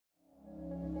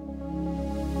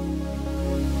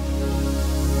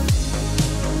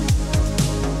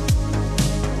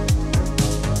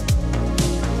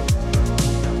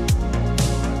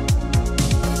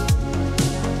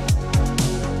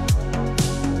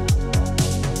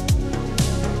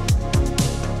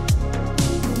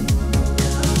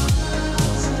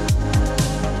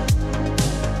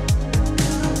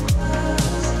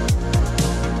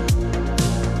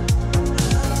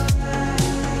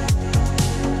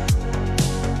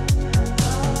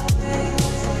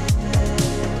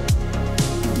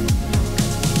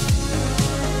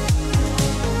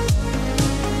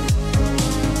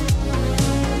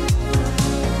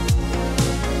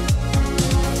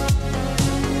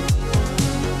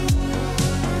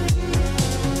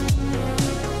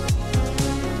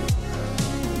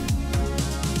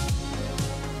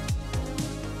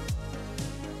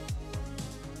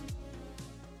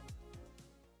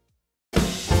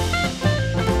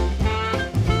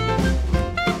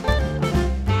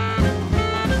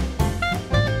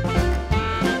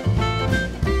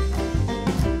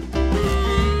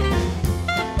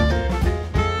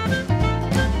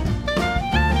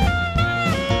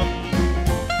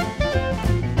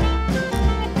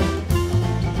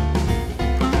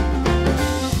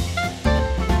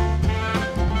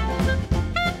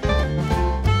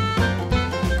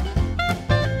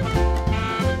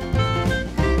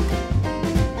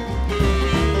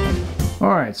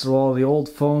Alright, so while the old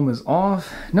foam is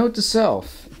off, note to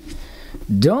self,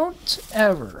 don't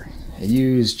ever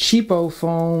use cheapo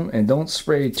foam and don't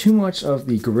spray too much of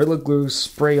the Gorilla Glue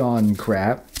spray-on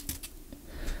crap,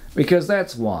 because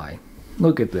that's why.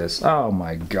 Look at this. Oh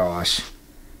my gosh.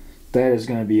 That is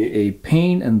going to be a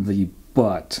pain in the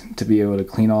butt to be able to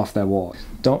clean off that wall.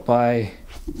 Don't buy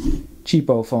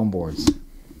cheapo foam boards.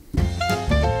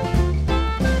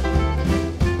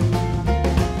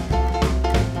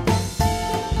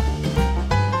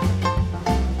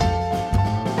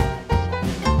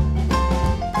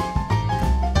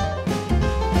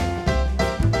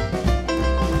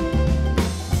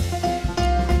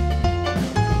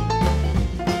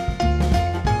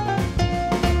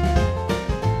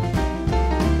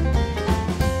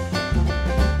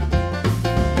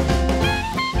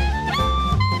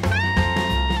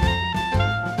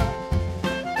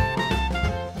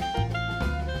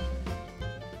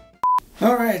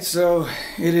 Alright, so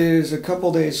it is a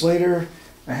couple days later.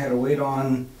 I had to wait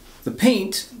on the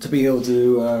paint to be able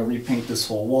to repaint this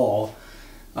whole wall.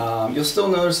 You'll still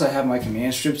notice I have my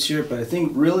command strips here, but I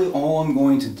think really all I'm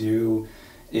going to do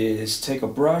is take a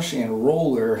brush and a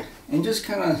roller and just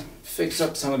kind of fix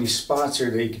up some of these spots here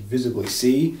that you can visibly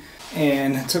see.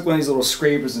 And I took one of these little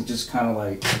scrapers and just kind of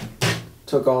like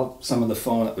took off some of the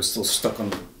foam that was still stuck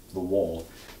on the wall.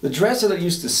 The dresser that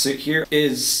used to sit here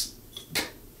is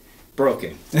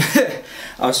broken. I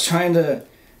was trying to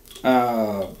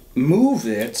move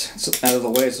it out of the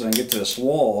way so I can get to this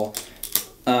wall,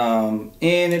 and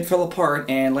it fell apart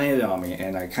and landed on me,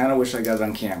 and I kind of wish I got it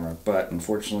on camera, but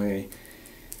unfortunately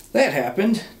that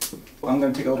happened. I'm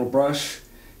going to take a little brush,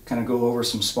 kind of go over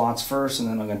some spots first, and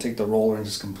then I'm going to take the roller and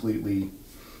just completely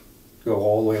go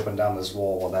all the way up and down this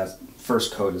wall while that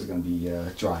first coat is going to be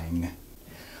drying.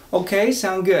 Okay,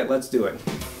 sound good. Let's do it.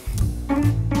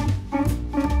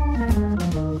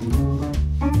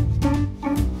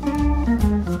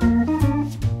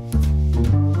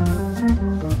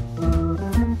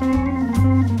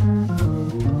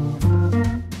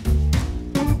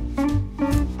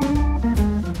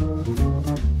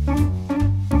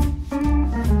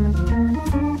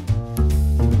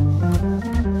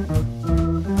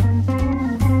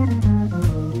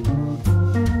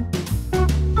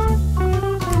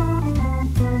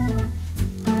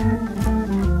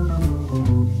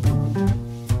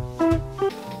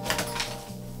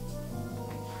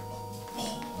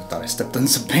 I stepped in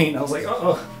some paint. I was like,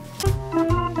 uh-oh.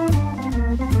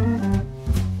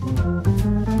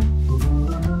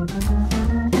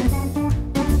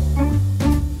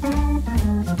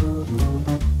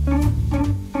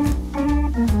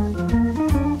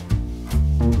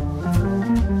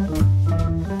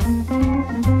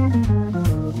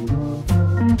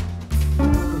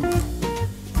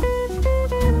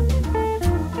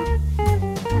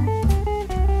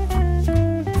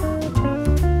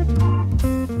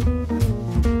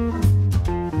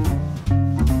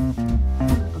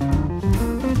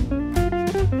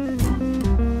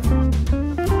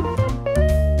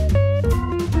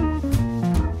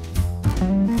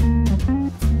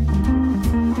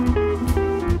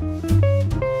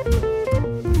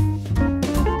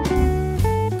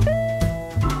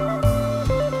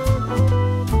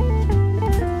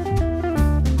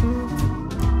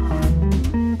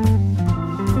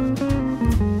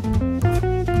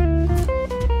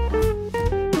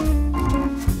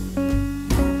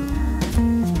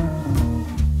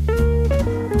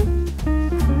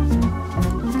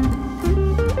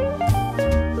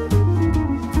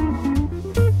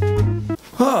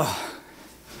 Oh,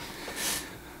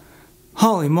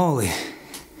 holy moly.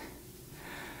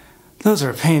 Those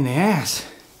are a pain in the ass.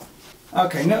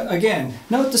 Okay, again,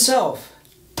 note to self.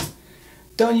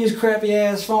 Don't use crappy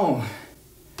ass foam.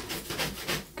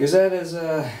 Because that is,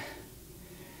 that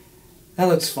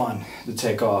looks fun to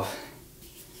take off.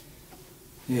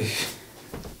 Eesh.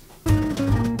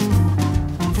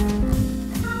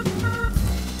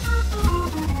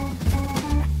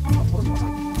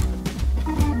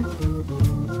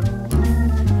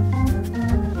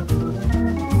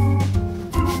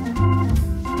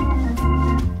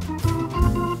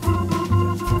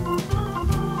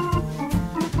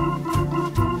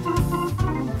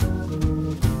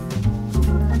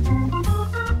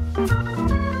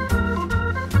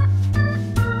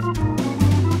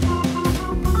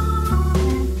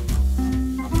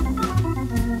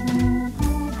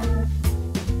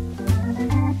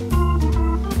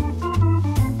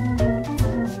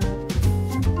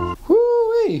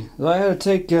 I had to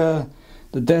take the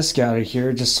desk out of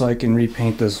here just so I can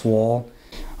repaint this wall.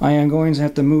 I am going to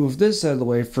have to move this out of the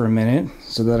way for a minute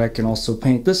so that I can also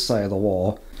paint this side of the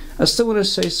wall. I still want to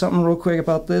say something real quick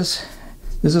about this.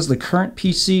 This is the current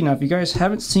PC. Now, if you guys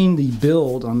haven't seen the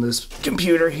build on this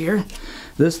computer here,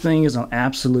 this thing is an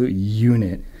absolute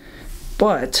unit.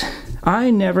 But I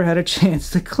never had a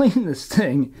chance to clean this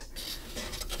thing.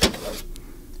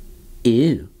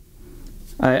 Ew.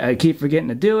 I keep forgetting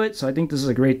to do it, so I think this is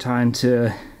a great time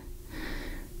to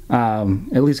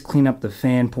at least clean up the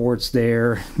fan ports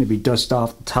there. Maybe dust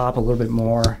off the top a little bit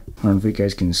more. I don't know if you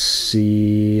guys can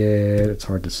see it. It's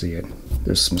hard to see it.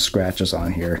 There's some scratches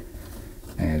on here.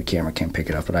 And the camera can't pick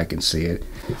it up, but I can see it.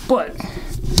 But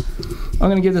I'm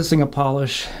gonna give this thing a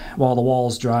polish while the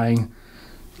wall's drying.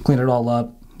 Clean it all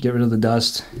up, get rid of the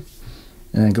dust,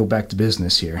 and then go back to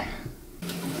business here.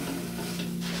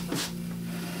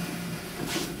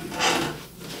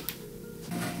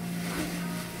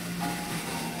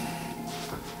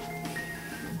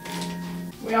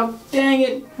 Well, dang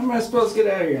it! How am I supposed to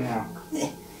get out of here now?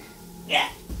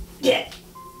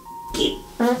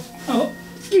 Oh,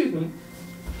 excuse me.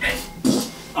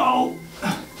 Oh!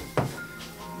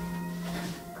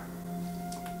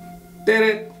 Did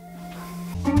it!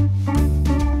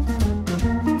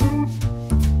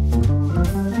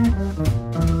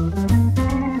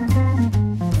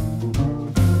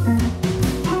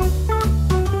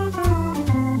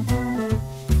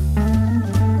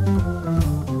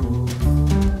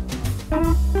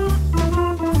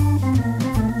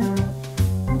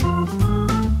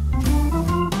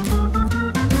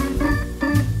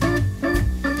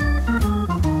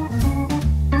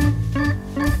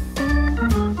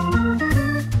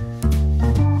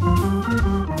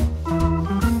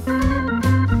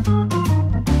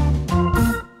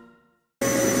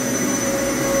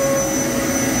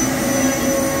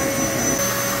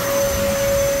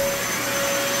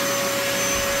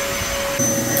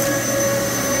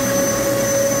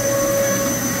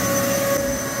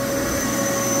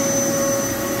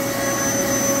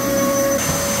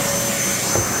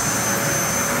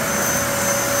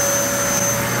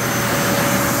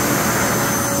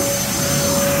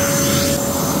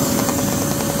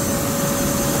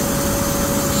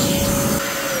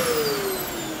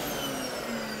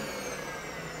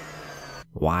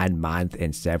 One month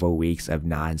and several weeks of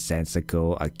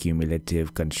nonsensical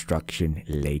accumulative construction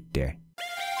later.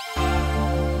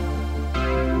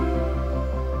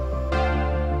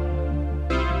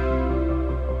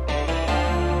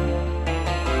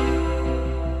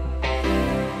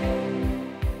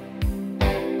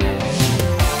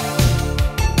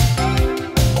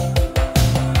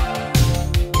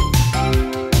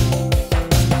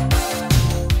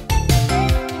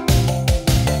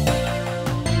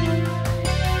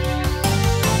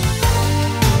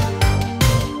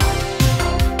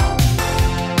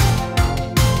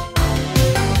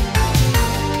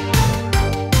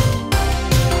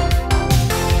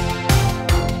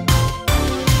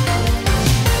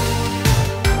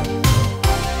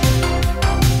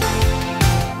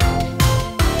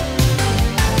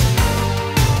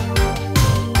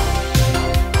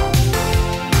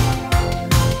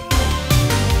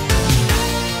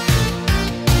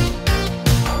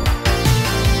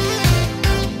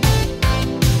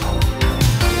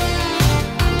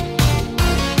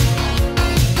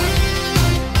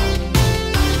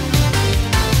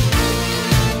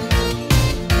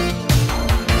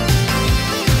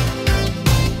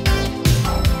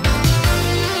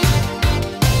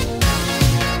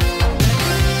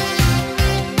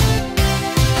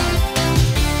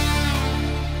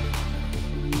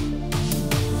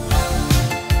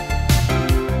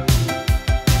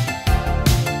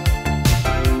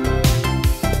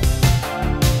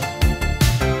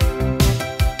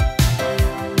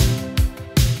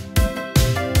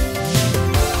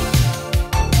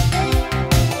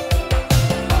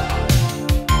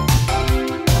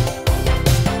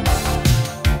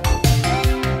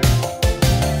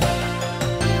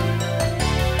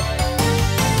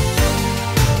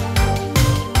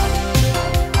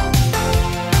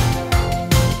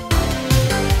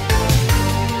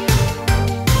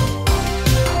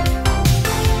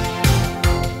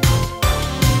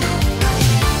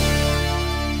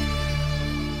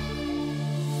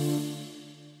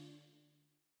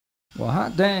 Well,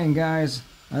 hot dang, guys.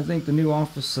 I think the new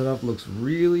office setup looks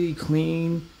really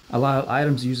clean. A lot of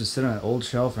items used to sit on an old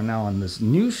shelf are now on this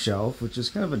new shelf, which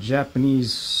is kind of a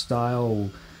Japanese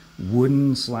style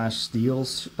wooden slash steel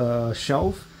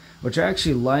shelf, which I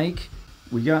actually like.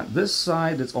 We got this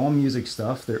side that's all music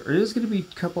stuff. There is going to be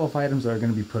a couple of items that are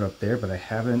going to be put up there, but I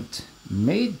haven't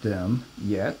made them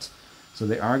yet. So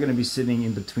they are going to be sitting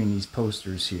in between these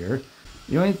posters here.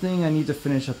 The only thing I need to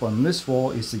finish up on this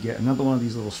wall is to get another one of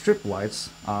these little strip lights.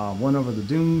 One over the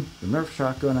Doom, the Nerf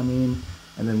shotgun, and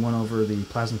then one over the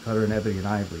plasma cutter and ebony and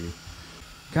ivory.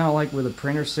 Kind of like where the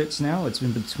printer sits now. It's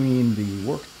in between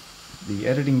the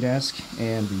editing desk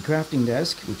and the crafting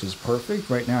desk, which is perfect.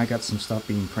 Right now I got some stuff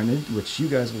being printed, which you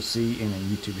guys will see in a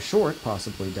YouTube short,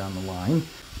 possibly down the line.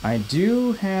 I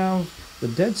do have the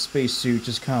Dead Space suit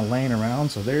just kind of laying around,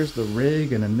 so there's the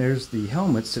rig, and then there's the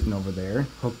helmet sitting over there,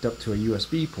 hooked up to a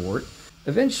USB port.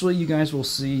 Eventually you guys will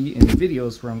see in the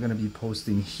videos where I'm going to be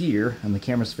posting here, and the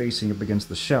camera's facing up against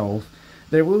the shelf,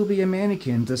 there will be a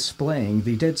mannequin displaying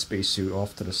the Dead Space suit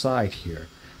off to the side here.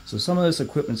 So some of this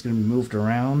equipment's going to be moved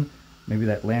around. Maybe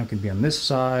that lamp can be on this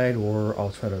side, or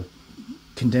I'll try to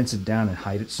condense it down and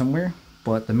hide it somewhere.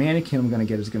 But the mannequin I'm going to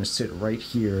get is going to sit right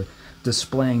here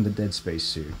displaying the Dead Space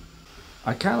suit.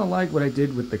 I kind of like what I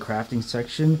did with the crafting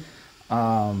section.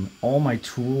 All my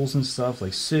tools and stuff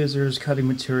like scissors, cutting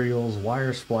materials,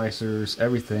 wire splicers,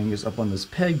 everything is up on this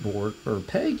pegboard. Or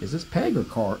peg? Is this peg or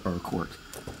cork?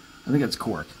 I think it's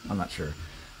cork. I'm not sure.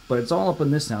 But it's all up on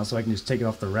this now, so I can just take it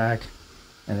off the rack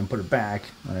and then put it back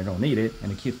when I don't need it,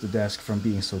 and it keeps the desk from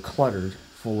being so cluttered,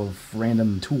 full of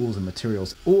random tools and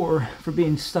materials, or for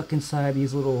being stuck inside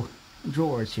these little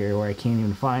drawers here where I can't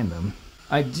even find them.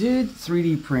 I did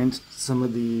 3D print some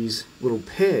of these little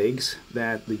pegs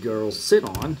that the girls sit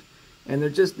on, and they're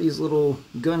just these little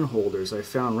gun holders I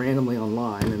found randomly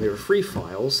online, and they were free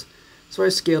files, so I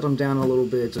scaled them down a little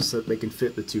bit just so that they can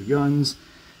fit the two guns,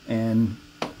 and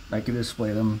I can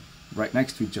display them right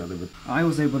next to each other. But I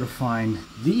was able to find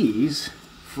these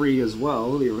free as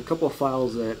well. There were a couple of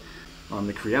files that on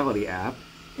the Creality app,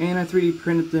 and I 3D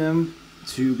printed them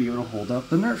to be able to hold up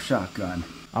the Nerf shotgun.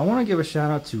 I want to give a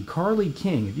shout out to Carly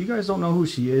King. If you guys don't know who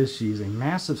she is, she's a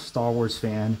massive Star Wars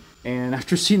fan, and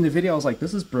after seeing the video I was like,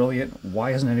 this is brilliant,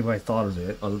 why hasn't anybody thought of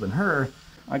it other than her?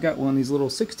 I got one of these little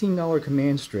 $16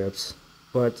 command strips,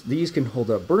 but these can hold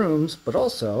up brooms, but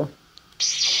also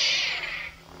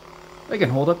they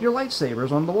can hold up your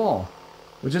lightsabers on the wall,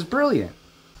 which is brilliant.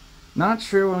 Not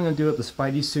sure what I'm going to do with the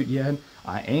Spidey suit yet.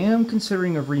 I am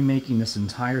considering of remaking this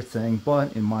entire thing,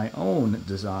 but in my own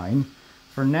design.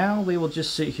 For now, they will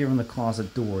just sit here in the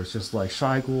closet doors, just like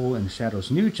Shigul and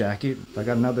Shadow's new jacket. If I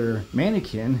got another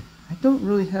mannequin, I don't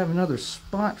really have another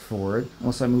spot for it,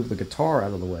 unless I move the guitar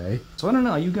out of the way. So I don't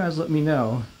know, you guys let me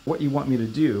know what you want me to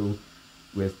do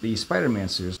with the Spider-Man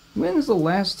suits. When's the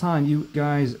last time you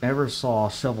guys ever saw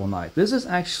Shovel Knight? This is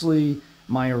actually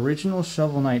my original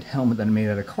Shovel Knight helmet that I made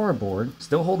out of cardboard,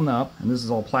 still holding up, and this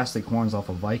is all plastic horns off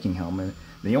a Viking helmet.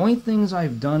 The only things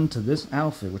I've done to this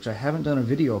outfit, which I haven't done a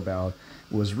video about,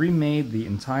 was remade the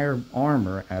entire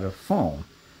armor out of foam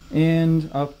and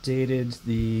updated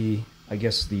the, I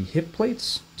guess, the hip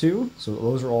plates too. So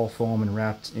those are all foam and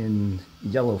wrapped in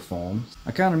yellow foam.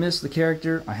 I kind of miss the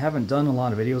character. I haven't done a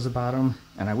lot of videos about him,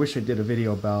 and I wish I did a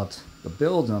video about the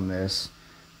build on this,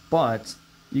 but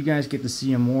you guys get to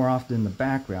see him more often in the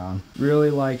background. Really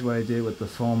liked what I did with the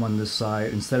foam on this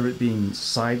side. Instead of it being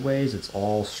sideways, it's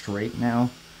all straight now,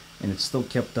 and it's still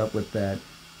kept up with that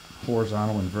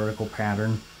horizontal and vertical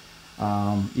pattern.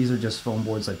 These are just foam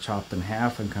boards I chopped in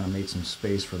half and kind of made some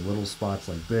space for little spots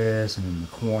like this and in the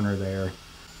corner there.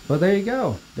 But there you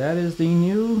go. That is the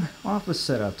new office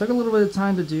setup. Took a little bit of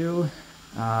time to do.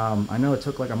 I know it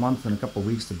took like a month and a couple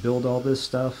weeks to build all this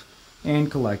stuff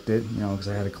and collect it, you know, because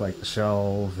I had to collect the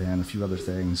shelf and a few other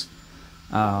things.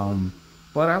 But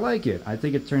I like it. I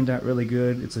think it turned out really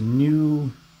good. It's a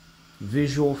new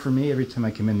visual for me every time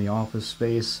I come in the office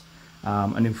space.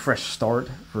 A new fresh start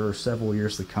for several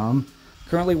years to come.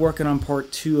 Currently working on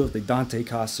part 2 of the Dante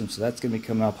costume, so that's going to be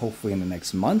coming up hopefully in the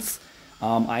next month.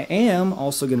 I am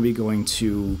also going to be going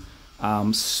to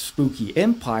Spooky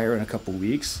Empire in a couple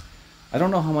weeks. I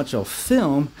don't know how much I'll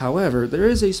film, however, there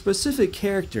is a specific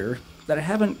character that I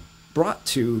haven't brought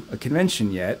to a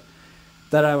convention yet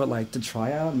that I would like to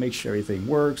try out, make sure everything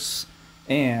works,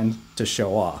 and to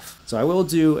show off. So I will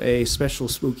do a special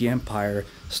Spooky Empire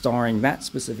starring that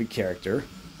specific character.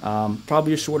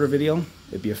 Probably a shorter video.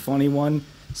 It'd be a funny one,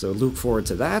 so look forward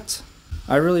to that.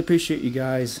 I really appreciate you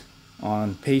guys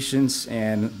on patience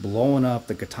and blowing up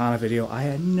the katana video. I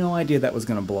had no idea that was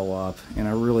going to blow up, and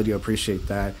I really do appreciate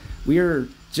that. We are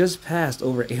just past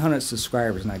over 800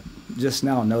 subscribers, and I just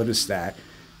now noticed that.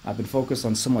 I've been focused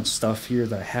on so much stuff here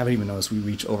that I haven't even noticed we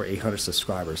reach over 800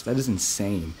 subscribers. That is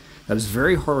insane. That is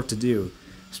very hard to do,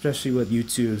 especially with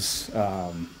YouTube's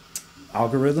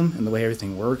algorithm and the way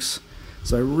everything works.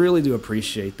 So I really do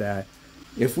appreciate that.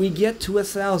 If we get to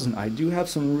 1,000, I do have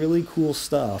some really cool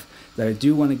stuff that I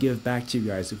do want to give back to you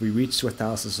guys if we reach to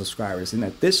 1,000 subscribers. And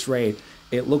at this rate,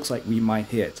 it looks like we might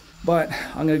hit. But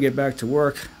I'm going to get back to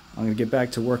work. I'm going to get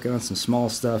back to working on some small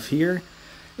stuff here.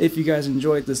 If you guys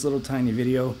enjoyed this little tiny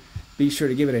video, be sure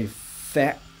to give it a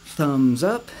fat thumbs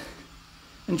up.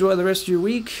 Enjoy the rest of your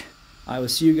week. I will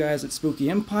see you guys at Spooky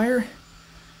Empire.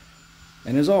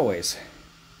 And as always,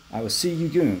 I will see you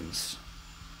goons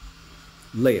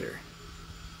later.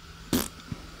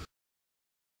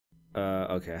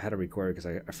 Okay, I had to record because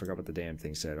I forgot what the damn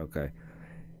thing said. Okay.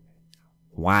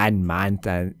 1 month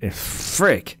and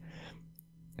frick.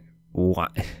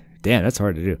 Damn, that's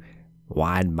hard to do.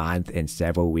 1 month and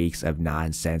several weeks of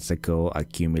nonsensical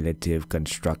accumulative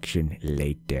construction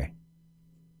later.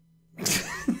 That's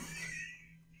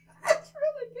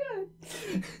really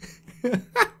good.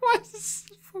 This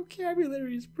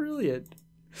vocabulary is brilliant.